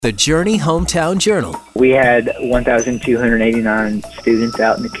The Journey Hometown Journal. We had 1,289 students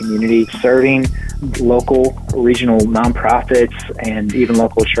out in the community serving local, regional nonprofits and even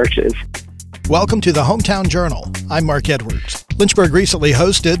local churches. Welcome to the Hometown Journal. I'm Mark Edwards. Lynchburg recently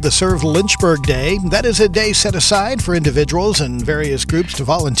hosted the Serve Lynchburg Day. That is a day set aside for individuals and various groups to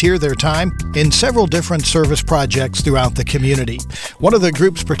volunteer their time in several different service projects throughout the community. One of the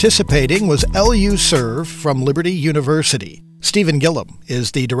groups participating was LU Serve from Liberty University. Stephen Gillum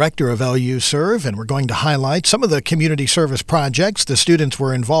is the director of LU Serve, and we're going to highlight some of the community service projects the students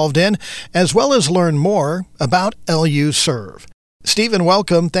were involved in, as well as learn more about LU Serve. Stephen,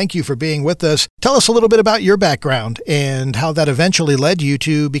 welcome. Thank you for being with us. Tell us a little bit about your background and how that eventually led you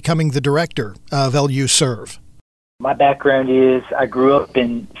to becoming the director of LU Serve. My background is I grew up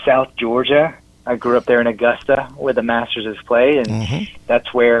in South Georgia. I grew up there in Augusta where the Masters is played, and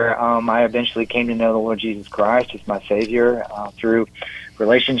that's where I eventually came to know the Lord Jesus Christ as my Savior through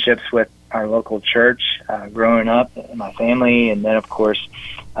relationships with our local church, growing up, and my family, and then, of course,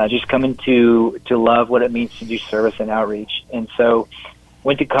 just coming to love what it means to do service and outreach. And so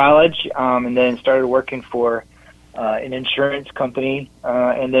went to college and then started working for an insurance company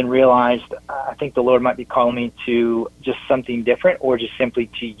and then realized I think the Lord might be calling me to just something different or just simply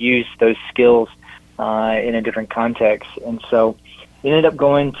to use those skills in a different context. And so ended up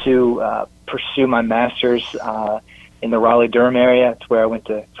going to pursue my master's in the Raleigh-Durham area. It's where I went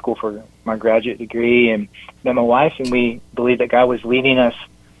to school for my graduate degree and met my wife, and we believed that God was leading us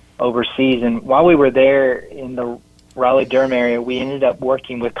overseas. And while we were there in the Raleigh-Durham area, we ended up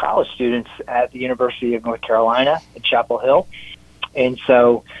working with college students at the University of North Carolina at Chapel Hill. And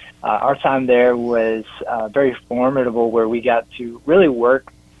so our time there was very formidable, where we got to really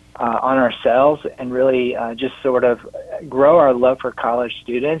work on ourselves and really just sort of grow our love for college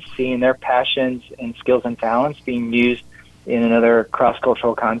students, seeing their passions and skills and talents being used in another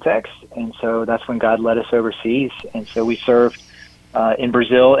cross-cultural context. And so that's when God led us overseas. And so we served in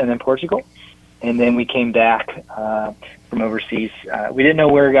Brazil and then Portugal. And then we came back from overseas. We didn't know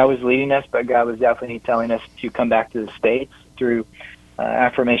where God was leading us, but God was definitely telling us to come back to the States through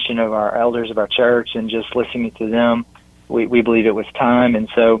affirmation of our elders of our church and just listening to them. We believed it was time. And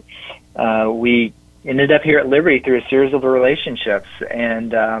so we ended up here at Liberty through a series of relationships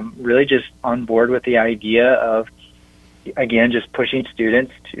and really just on board with the idea of, again, just pushing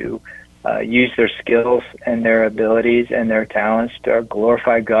students to use their skills and their abilities and their talents to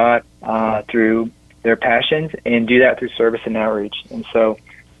glorify God through their passions and do that through service and outreach. And so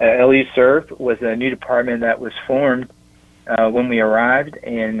LU Serve was a new department that was formed when we arrived,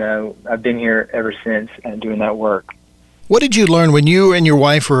 and I've been here ever since doing that work. What did you learn when you and your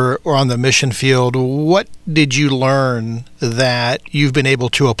wife were on the mission field? What did you learn that you've been able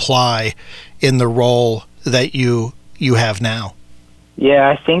to apply in the role that you have now? Yeah,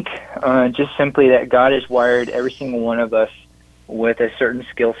 I think just simply that God has wired every single one of us with a certain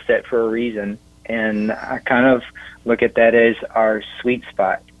skill set for a reason. And I kind of look at that as our sweet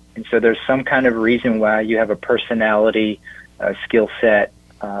spot. And so there's some kind of reason why you have a personality, a skill set,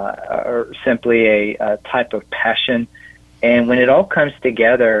 or simply a type of passion. And when it all comes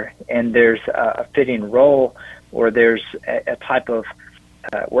together and there's a fitting role or there's a type of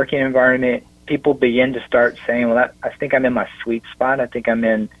working environment, people begin to start saying, well, I think I'm in my sweet spot. I think I'm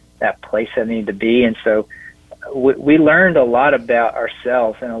in that place I need to be. And so we learned a lot about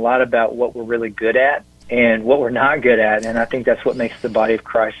ourselves and a lot about what we're really good at and what we're not good at. And I think that's what makes the body of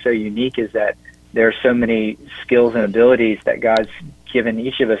Christ so unique, is that there are so many skills and abilities that God's given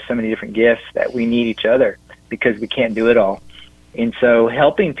each of us, so many different gifts, that we need each other because we can't do it all. And so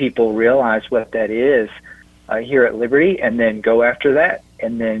helping people realize what that is here at Liberty, and then go after that,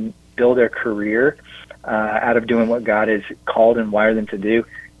 and then build their career out of doing what God has called and wired them to do,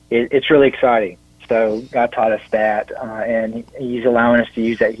 it's really exciting. So God taught us that, and He's allowing us to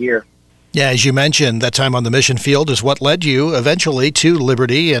use that here. Yeah, as you mentioned, that time on the mission field is what led you eventually to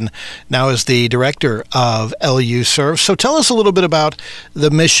Liberty, and now as the director of LU Serve. So tell us a little bit about the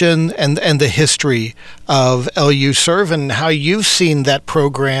mission and the history of LU Serve and how you've seen that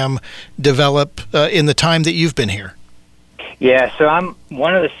program develop in the time that you've been here. Yeah, so I'm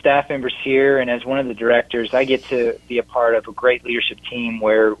one of the staff members here, and as one of the directors, I get to be a part of a great leadership team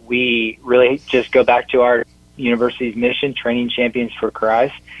where we really just go back to our university's mission, training champions for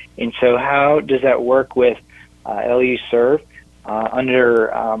Christ. And so how does that work with LU Serve?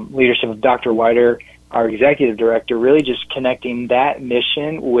 Under leadership of Dr. Whiter, our executive director, really just connecting that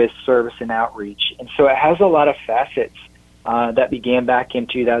mission with service and outreach. And so it has a lot of facets that began back in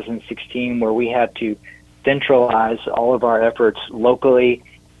 2016, where we had to centralize all of our efforts locally,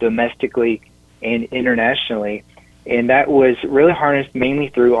 domestically, and internationally And that was really harnessed mainly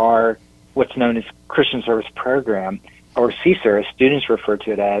through our what's known as Christian Service Program, or CSER, as students refer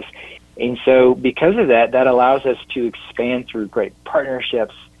to it as. And so because of that, that allows us to expand through great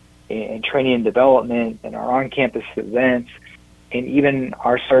partnerships and training and development and our on-campus events and even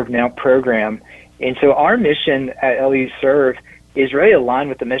our Serve Now program. And so our mission at LU Serve is really aligned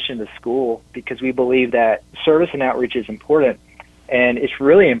with the mission of the school, because we believe that service and outreach is important. And it's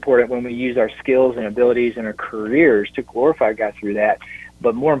really important when we use our skills and abilities and our careers to glorify God through that.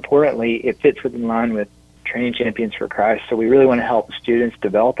 But more importantly, it fits within line with Training Champions for Christ. So we really want to help students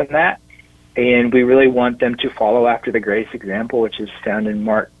develop in that. And we really want them to follow after the greatest example, which is found in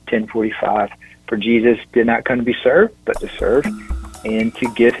Mark 10:45. For Jesus did not come to be served, but to serve, and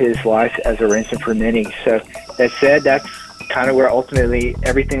to give his life as a ransom for many. So that said, that's kind of where ultimately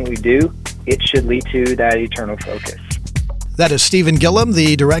everything we do, it should lead to that eternal focus. That is Stephen Gillum,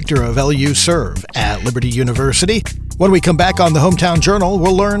 the director of LU Serve at Liberty University. When we come back on the Hometown Journal,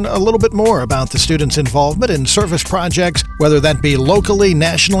 we'll learn a little bit more about the students' involvement in service projects, whether that be locally,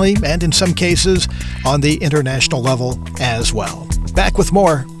 nationally, and in some cases on the international level as well. Back with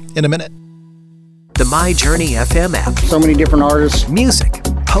more in a minute. The My Journey FM app. So many different artists. Music,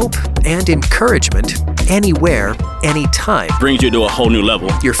 hope, and encouragement anywhere, anytime. Brings you to a whole new level.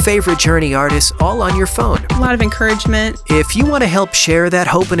 Your favorite Journey artists all on your phone. A lot of encouragement. If you want to help share that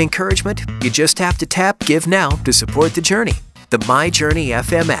hope and encouragement, you just have to tap Give Now to support the Journey. The My Journey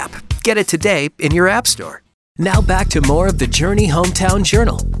FM app. Get it today in your app store. Now back to more of the Journey Hometown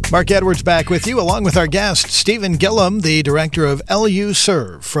Journal. Mark Edwards back with you, along with our guest, Stephen Gillum, the director of LU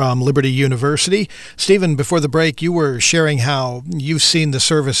Serve from Liberty University. Stephen, before the break, you were sharing how you've seen the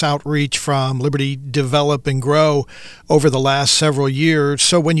service outreach from Liberty develop and grow over the last several years.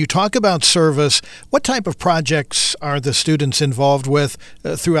 So when you talk about service, what type of projects are the students involved with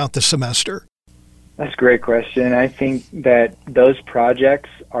throughout the semester? That's a great question. I think that those projects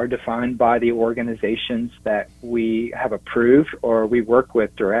are defined by the organizations that we have approved or we work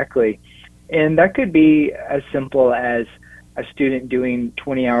with directly. And that could be as simple as a student doing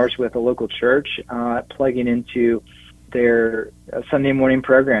 20 hours with a local church, plugging into their Sunday morning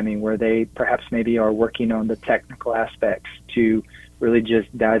programming, where they perhaps maybe are working on the technical aspects to really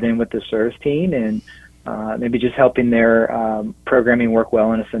just dive in with the service team and maybe just helping their programming work well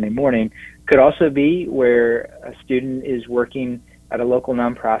on a Sunday morning. Could also be where a student is working at a local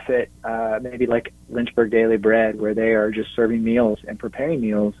nonprofit, maybe like Lynchburg Daily Bread, where they are just serving meals and preparing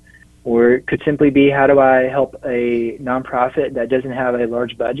meals. Or it could simply be, how do I help a nonprofit that doesn't have a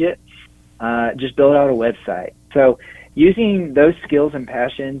large budget just build out a website? So using those skills and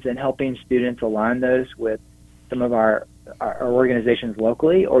passions and helping students align those with some of our organizations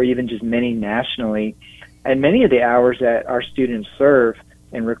locally, or even just many nationally. And many of the hours that our students serve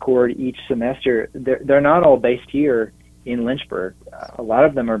and record each semester, they're not all based here in Lynchburg. A lot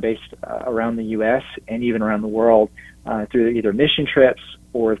of them are based around the U.S. and even around the world through either mission trips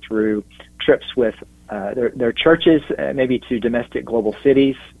or through trips with their churches, maybe to domestic global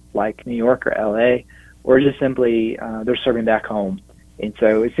cities like New York or L.A., or just simply they're serving back home. And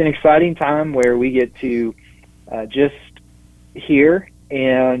so it's an exciting time where we get to just hear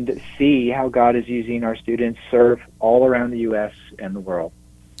and see how God is using our students serve all around the U.S. and the world.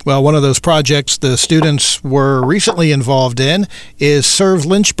 Well, one of those projects the students were recently involved in is Serve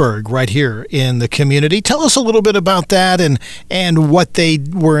Lynchburg right here in the community. Tell us a little bit about that and what they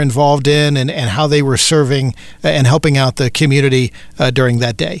were involved in and how they were serving and helping out the community during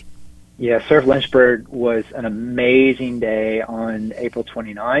that day. Yeah, Serve Lynchburg was an amazing day on April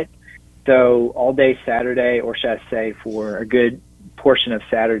 29th. So all day Saturday, or should I say for a good portion of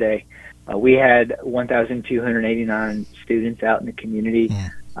Saturday, we had 1,289 students out in the community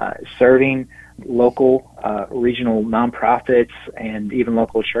serving local, regional nonprofits and even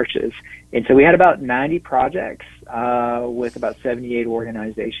local churches. And so we had about 90 projects with about 78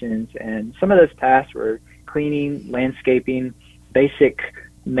 organizations. And some of those tasks were cleaning, landscaping, basic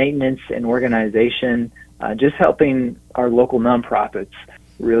maintenance and organization, just helping our local nonprofits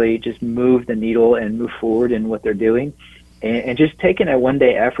really just move the needle and move forward in what they're doing. And just taking a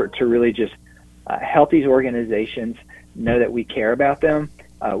one-day effort to really just help these organizations know that we care about them.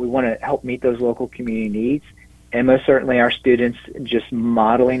 We want to help meet those local community needs. And most certainly our students just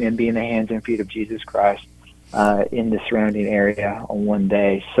modeling and being the hands and feet of Jesus Christ in the surrounding area on one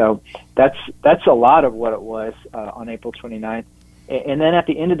day. So that's a lot of what it was on April 29th. And then at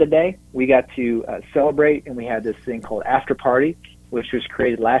the end of the day, we got to celebrate, and we had this thing called After Party, which was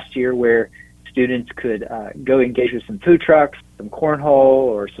created last year, where students could go engage with some food trucks, some cornhole,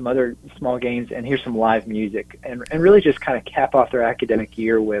 or some other small games, and hear some live music, and really just kind of cap off their academic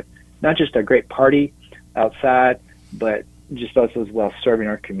year with not just a great party outside, but just also as well serving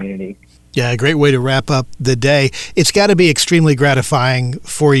our community. Yeah, a great way to wrap up the day. It's got to be extremely gratifying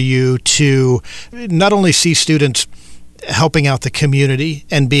for you to not only see students helping out the community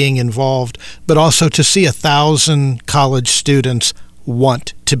and being involved, but also to see 1,000 college students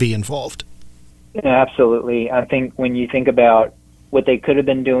want to be involved. Yeah, absolutely. I think when you think about what they could have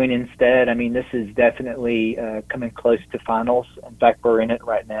been doing instead, I mean, this is definitely coming close to finals. In fact, we're in it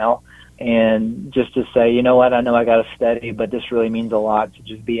right now. And just to say, you know what, I know I got to study, but this really means a lot to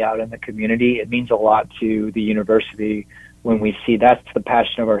just be out in the community. It means a lot to the university when we see that's the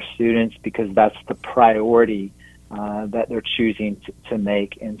passion of our students, because that's the priority that they're choosing to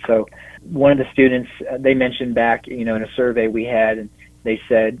make. And so one of the students, they mentioned back, in a survey we had, and they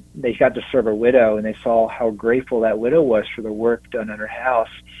said they got to serve a widow, and they saw how grateful that widow was for the work done in her house.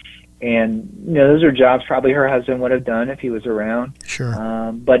 And, those are jobs probably her husband would have done if he was around.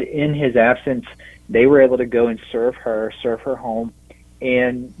 Sure. But in his absence, they were able to go and serve her home.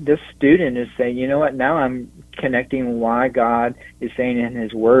 And this student is saying, you know what, now I'm connecting why God is saying in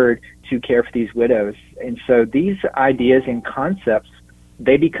his word to care for these widows. And so these ideas and concepts,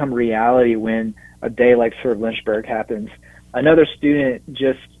 they become reality when a day like Serve Lynchburg happens. Another student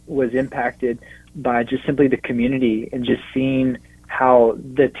just was impacted by just simply the community and just seeing how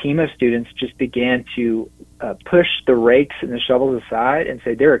the team of students just began to push the rakes and the shovels aside and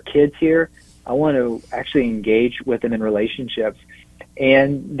say, there are kids here. I want to actually engage with them in relationships.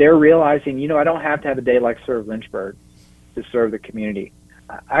 And they're realizing, I don't have to have a day like Serve Lynchburg to serve the community.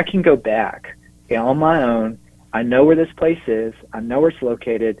 I can go back on my own. I know where this place is. I know where it's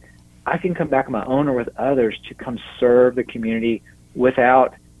located. I can come back on my own or with others to come serve the community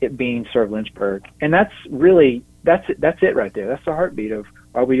without it being Serve Lynchburg. And that's it right there. That's the heartbeat of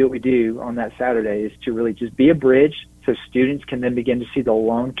why we do what we do on that Saturday, is to really just be a bridge so students can then begin to see the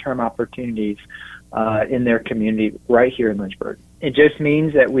long-term opportunities in their community right here in Lynchburg. It just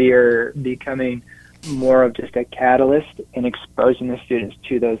means that we are becoming more of just a catalyst in exposing the students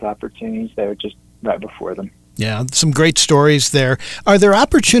to those opportunities that are just right before them. Yeah, some great stories there. Are there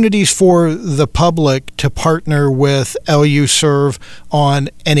opportunities for the public to partner with LU Serve on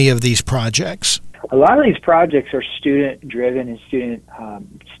any of these projects? A lot of these projects are student-driven and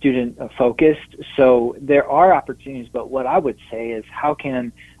student-focused, so there are opportunities, but what I would say is how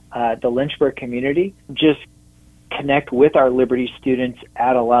can the Lynchburg community just connect with our Liberty students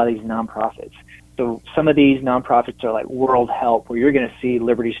at a lot of these nonprofits? So some of these nonprofits are like World Help, where you're going to see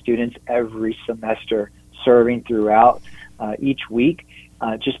Liberty students every semester serving throughout each week,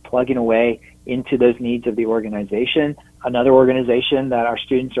 just plugging away into those needs of the organization. Another organization that our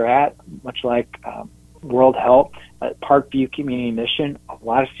students are at, much like World Help, Parkview Community Mission, a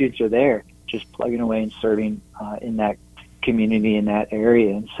lot of students are there just plugging away and serving in that community, in that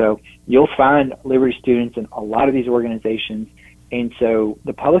area. And so you'll find Liberty students in a lot of these organizations. And so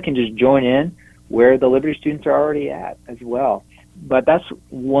the public can just join in where the Liberty students are already at as well. But that's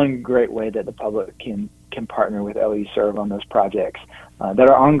one great way that the public can partner with LU Serve on those projects that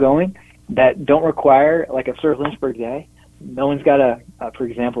are ongoing, that don't require like a Serve Lynchburg Day. No one's got for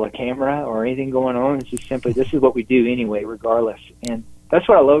example, a camera or anything going on. It's just simply, this is what we do anyway, regardless. And that's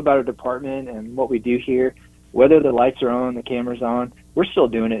what I love about our department and what we do here. Whether the lights are on, the camera's on, we're still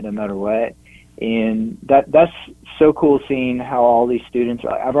doing it no matter what. And that's so cool seeing how all these students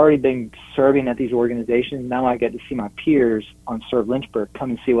are. I've already been serving at these organizations. Now I get to see my peers on Serve Lynchburg come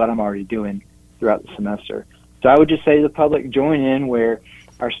and see what I'm already doing throughout the semester. So I would just say to the public, join in where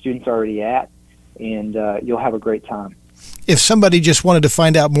our students are already at, and you'll have a great time. If somebody just wanted to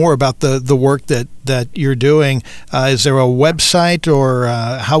find out more about the work that you're doing, is there a website, or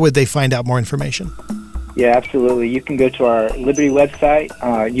how would they find out more information? Yeah, absolutely. You can go to our Liberty website.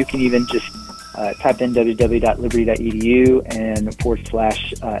 You can even just type in www.liberty.edu and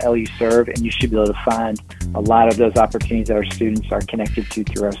 /LU Serve, and you should be able to find a lot of those opportunities that our students are connected to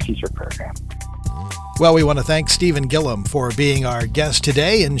through our CSER program. Well, we want to thank Stephen Gillum for being our guest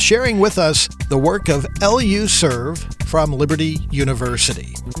today and sharing with us the work of LU Serve from Liberty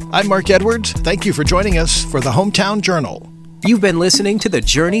University. I'm Mark Edwards. Thank you for joining us for the Hometown Journal. You've been listening to the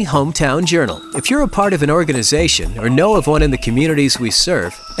Journey Hometown Journal. If you're a part of an organization or know of one in the communities we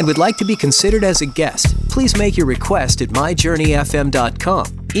serve and would like to be considered as a guest, please make your request at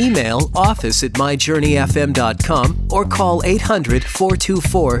myjourneyfm.com. Email office@myjourneyfm.com or call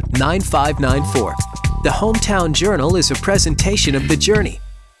 800-424-9594. The Hometown Journal is a presentation of The Journey,